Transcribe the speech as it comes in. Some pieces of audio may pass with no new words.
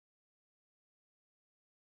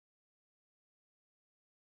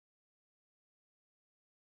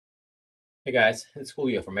Hey guys, it's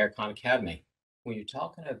Julio from Aircon Academy. When you're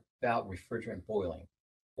talking about refrigerant boiling,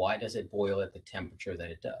 why does it boil at the temperature that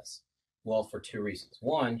it does? Well, for two reasons.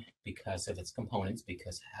 One, because of its components,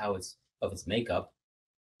 because how it's of its makeup,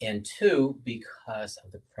 and two, because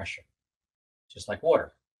of the pressure. Just like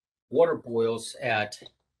water. Water boils at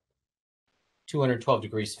 212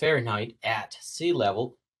 degrees Fahrenheit at sea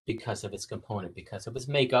level because of its component, because of its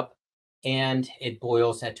makeup, and it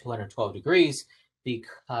boils at 212 degrees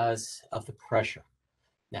because of the pressure.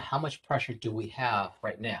 Now, how much pressure do we have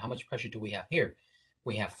right now? How much pressure do we have here?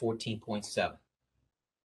 We have 14.7.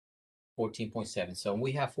 14.7. So when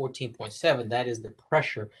we have 14.7, that is the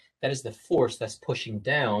pressure, that is the force that's pushing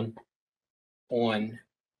down on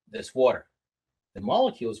this water. The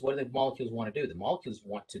molecules, what do the molecules want to do? The molecules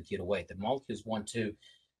want to get away. The molecules want to,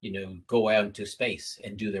 go out into space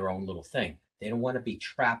and do their own little thing. They don't want to be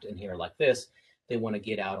trapped in here like this. They want to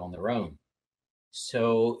get out on their own.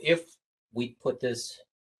 So if we put this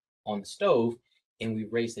on the stove and we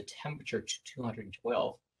raise the temperature to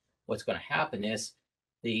 212, what's going to happen is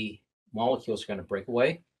the molecules are going to break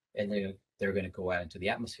away and they're going to go out into the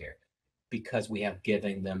atmosphere because we have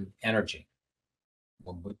given them energy.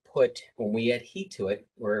 When we add heat to it,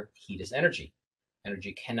 where heat is energy,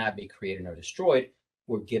 energy cannot be created or destroyed.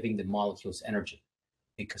 We're giving the molecules energy.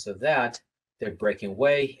 Because of that, they're breaking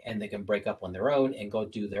away and they can break up on their own and go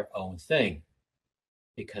do their own thing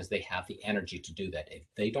because they have the energy to do that. If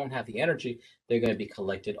they don't have the energy, they're going to be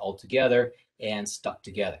collected all together and stuck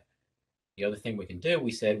together. The other thing we can do,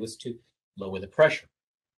 we said, was to lower the pressure.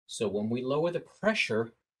 So when we lower the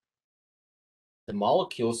pressure, the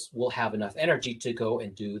molecules will have enough energy to go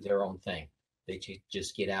and do their own thing. They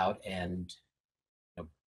just get out and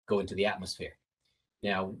go into the atmosphere.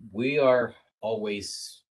 Now, we have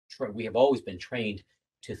always been trained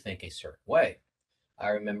to think a certain way. I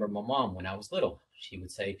remember my mom when I was little. She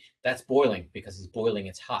would say, "That's boiling because it's boiling,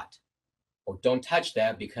 it's hot." Or "Don't touch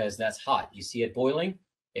that because that's hot. You see it boiling?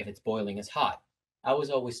 If it's boiling, it's hot." I was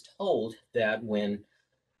always told that when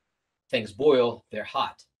things boil, they're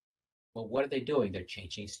hot. Well, what are they doing? They're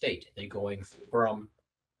changing state. They're going from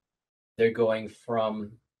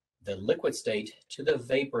the liquid state to the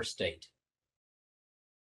vapor state.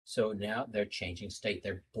 So now they're changing state.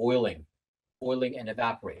 They're boiling and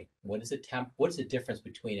evaporating. What is the difference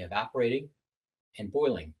between evaporating and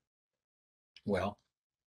boiling? Well,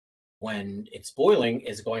 when it's boiling,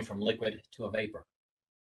 it's going from liquid to a vapor.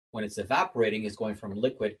 When it's evaporating, it's going from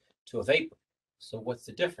liquid to a vapor. So what's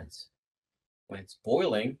the difference? When it's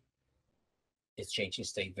boiling, it's changing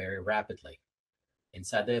state very rapidly.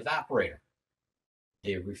 Inside the evaporator,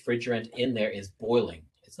 the refrigerant in there is boiling.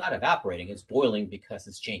 It's not evaporating, it's boiling because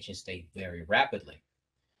it's changing state very rapidly.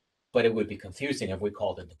 But it would be confusing if we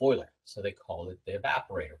called it the boiler. So they call it the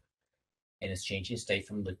evaporator. And it's changing state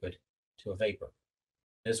from liquid to a vapor.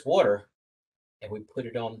 This water, if we put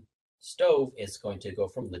it on stove, it's going to go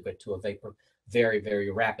from liquid to a vapor very, very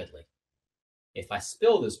rapidly. If I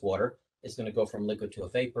spill this water, it's going to go from liquid to a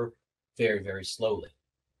vapor very, very slowly.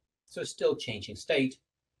 So it's still changing state,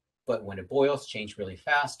 but when it boils, change really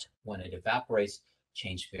fast. When it evaporates,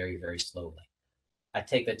 change very, very slowly. I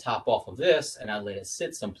take the top off of this and I let it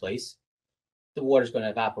sit someplace. The water is going to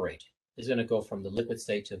evaporate. It's going to go from the liquid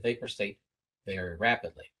state to vapor state very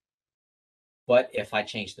rapidly. But if I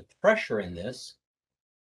change the pressure in this,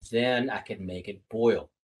 then I can make it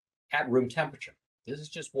boil at room temperature. This is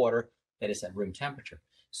just water that is at room temperature.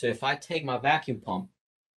 So if I take my vacuum pump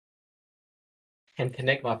and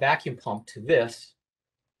connect my vacuum pump to this,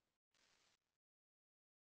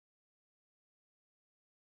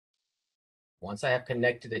 once I have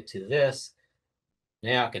connected it to this,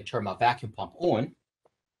 now I can turn my vacuum pump on.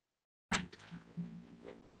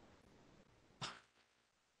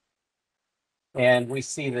 And we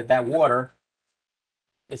see that that water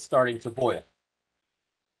is starting to boil.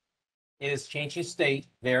 It is changing state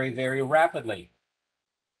very, very rapidly.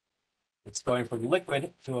 It's going from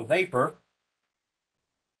liquid to a vapor,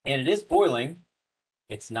 and it is boiling.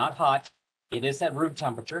 It's not hot. It is at room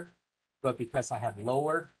temperature, but because I have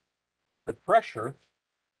lowered the pressure,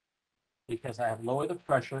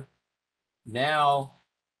 now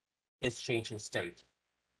it's changing state.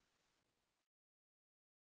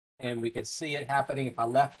 And we can see it happening if I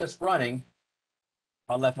left this running,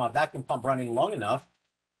 if I left my vacuum pump running long enough,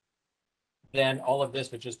 then all of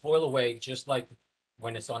this would just boil away just like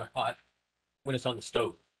when it's on a pot, when it's on the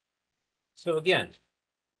stove. So again,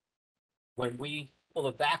 when we pull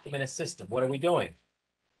a vacuum in a system, what are we doing?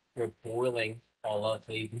 We're boiling all of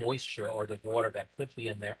the moisture or the water that could be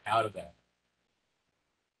in there out of there.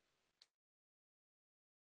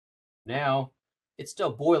 Now, it's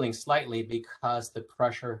still boiling slightly because the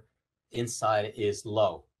pressure inside is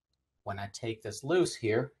low. When I take this loose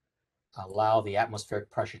here, allow the atmospheric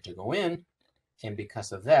pressure to go in, and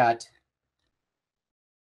because of that,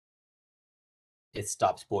 it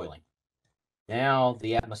stops boiling. Now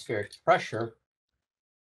the atmospheric pressure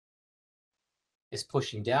is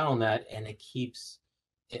pushing down on that, and it keeps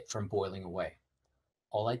it from boiling away.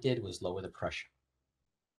 All I did was lower the pressure.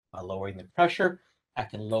 By lowering the pressure, I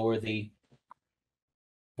can lower the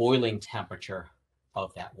boiling temperature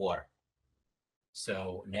of that water.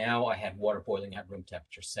 So now I have water boiling at room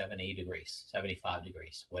temperature, 70 degrees, 75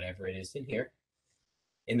 degrees, whatever it is in here.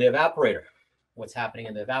 In the evaporator, what's happening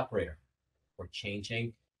in the evaporator? We're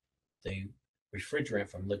changing the refrigerant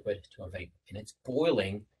from liquid to a vapor, and it's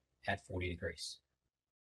boiling at 40 degrees.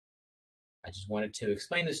 I just wanted to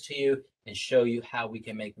explain this to you and show you how we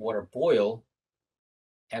can make water boil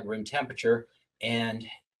at room temperature and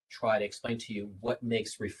try to explain to you what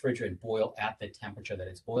makes refrigerant boil at the temperature that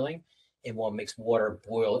it's boiling and what makes water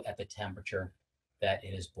boil at the temperature that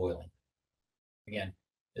it is boiling. Again,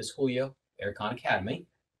 this is Julio, Aircon Academy,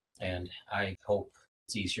 and I hope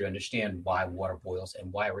it's easier to understand why water boils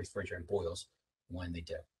and why refrigerant boils when they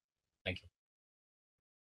do.